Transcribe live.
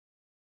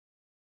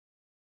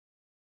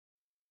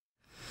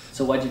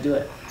So why'd you do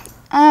it?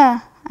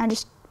 I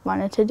just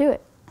wanted to do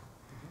it.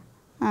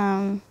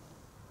 I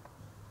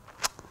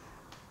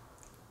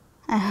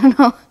don't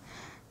know.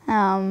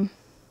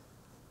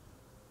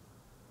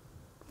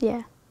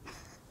 Yeah.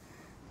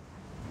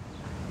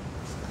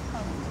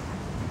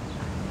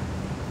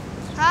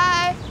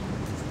 Hi.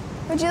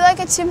 Would you like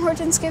a Tim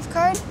Hortons gift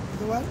card?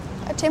 What?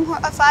 A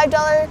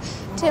 $5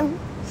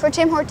 for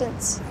Tim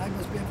Hortons. I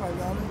must be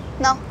 $5.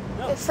 No,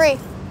 it's free.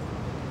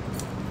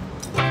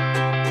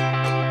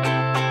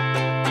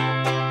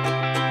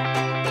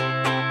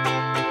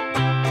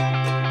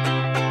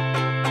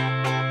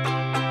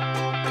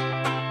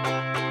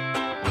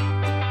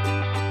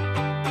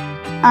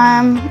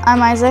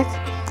 I'm Isaac.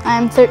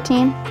 I'm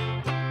 13.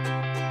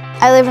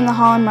 I live in the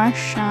Holland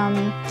Marsh,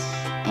 and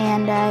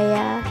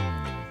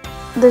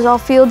there's all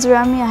fields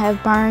around me. I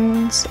have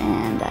barns,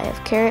 and I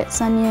have carrots,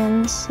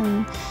 onions,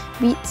 and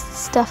beets,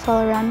 stuff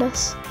all around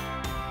us.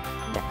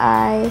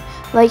 I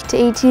like to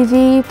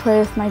ATV, play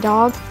with my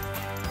dog.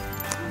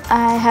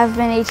 I have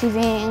been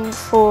ATVing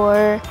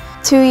for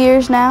 2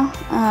 years now.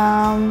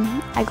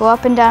 I go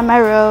up and down my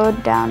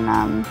road, down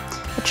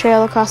a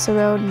trail across the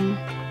road,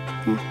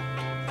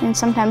 and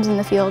sometimes in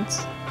the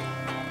fields.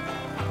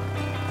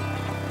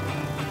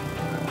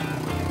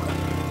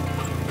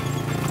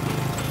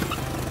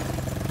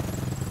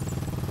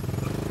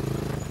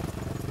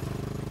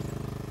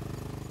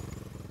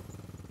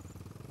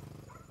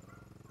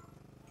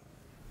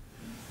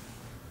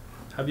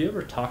 Have you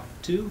ever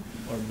talked to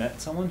or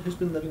met someone who's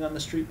been living on the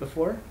street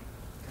before?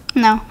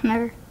 No,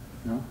 never.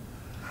 No?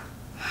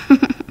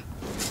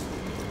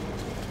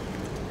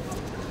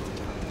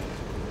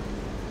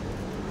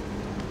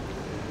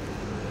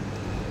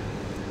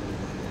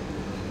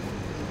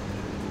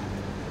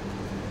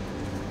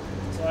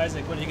 So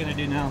Isaac, what are you going to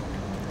do now?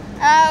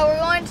 We're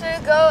going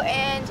to go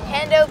and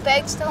hand out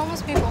bags to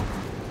homeless people.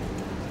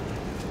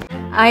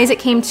 Isaac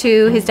came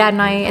to his dad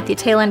and I at the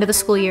tail end of the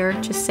school year,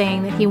 just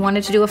saying that he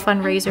wanted to do a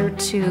fundraiser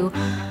to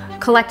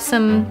collect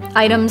some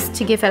items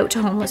to give out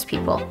to homeless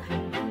people.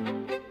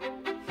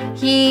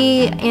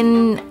 He,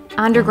 in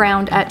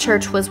underground at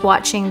church, was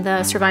watching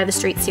the Survive the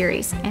Street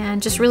series and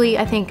just really,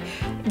 I think,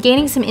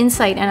 gaining some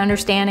insight and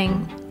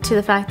understanding to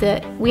the fact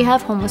that we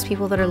have homeless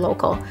people that are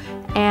local.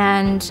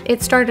 And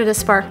it started a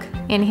spark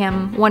in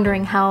him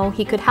wondering how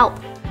he could help.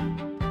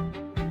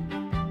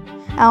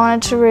 I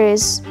wanted to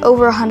raise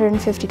over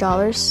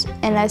 $150,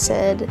 and I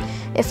said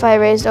if I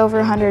raised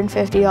over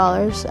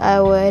 $150,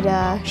 I would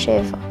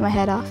shave my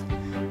head off.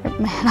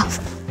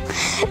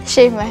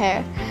 Shave my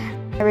hair.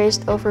 I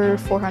raised over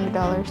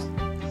 $400.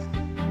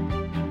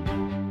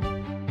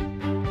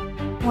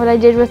 What I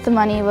did with the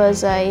money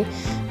was I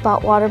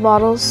bought water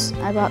bottles,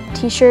 I bought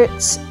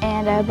t-shirts,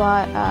 and I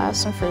bought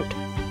some fruit.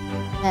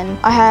 And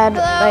I had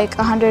like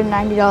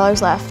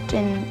 $190 left,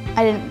 and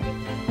I didn't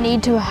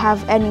need to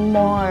have any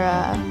more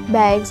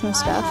bags and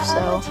stuff,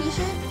 so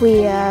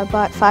we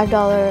bought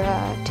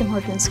 $5 Tim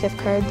Hortons gift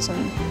cards.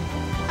 And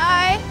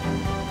hi,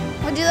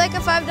 would you like a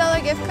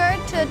 $5 gift card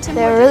to Tim Hortons?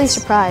 They were really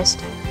surprised,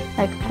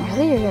 like,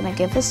 really, you're gonna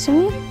give this to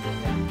me?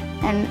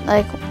 And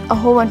like a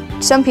whole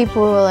bunch, some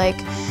people were like,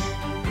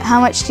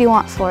 how much do you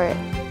want for it?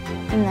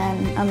 And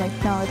then I'm like,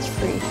 no, it's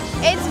free.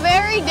 It's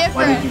very different.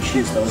 Why did you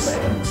choose those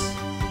items?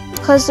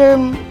 Because they're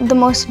the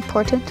most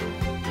important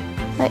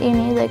that you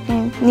need. Like,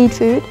 you need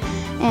food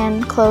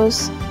and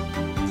clothes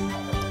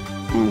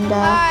and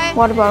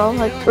water bottle,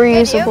 like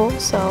reusable,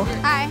 so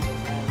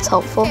it's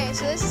helpful. Okay,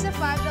 so this is a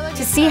 $5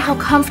 To see how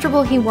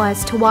comfortable he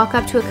was to walk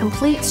up to a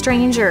complete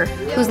stranger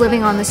who's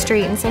living on the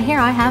street and say, here,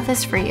 I have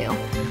this for you.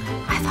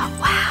 I thought,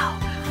 wow,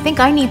 I think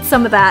I need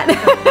some of that.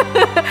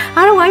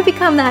 How do I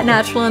become that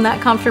natural and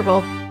that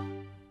comfortable?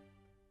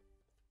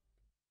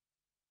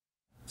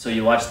 So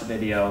you watched the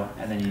video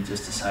and then you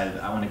just decided,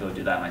 I want to go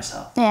do that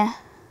myself. Yeah.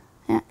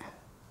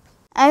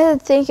 I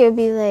would think it would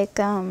be like,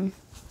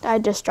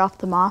 I'd just drop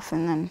them off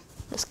and then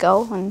just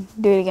go and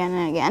do it again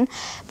and again.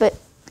 But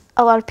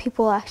a lot of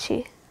people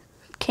actually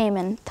came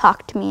and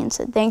talked to me and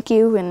said thank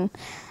you, and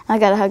I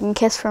got a hug and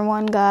kiss from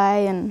one guy,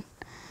 and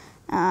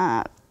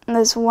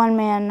this one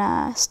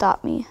man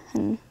stopped me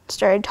and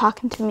started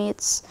talking to me.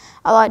 It's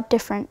a lot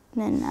different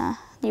than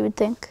you would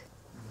think.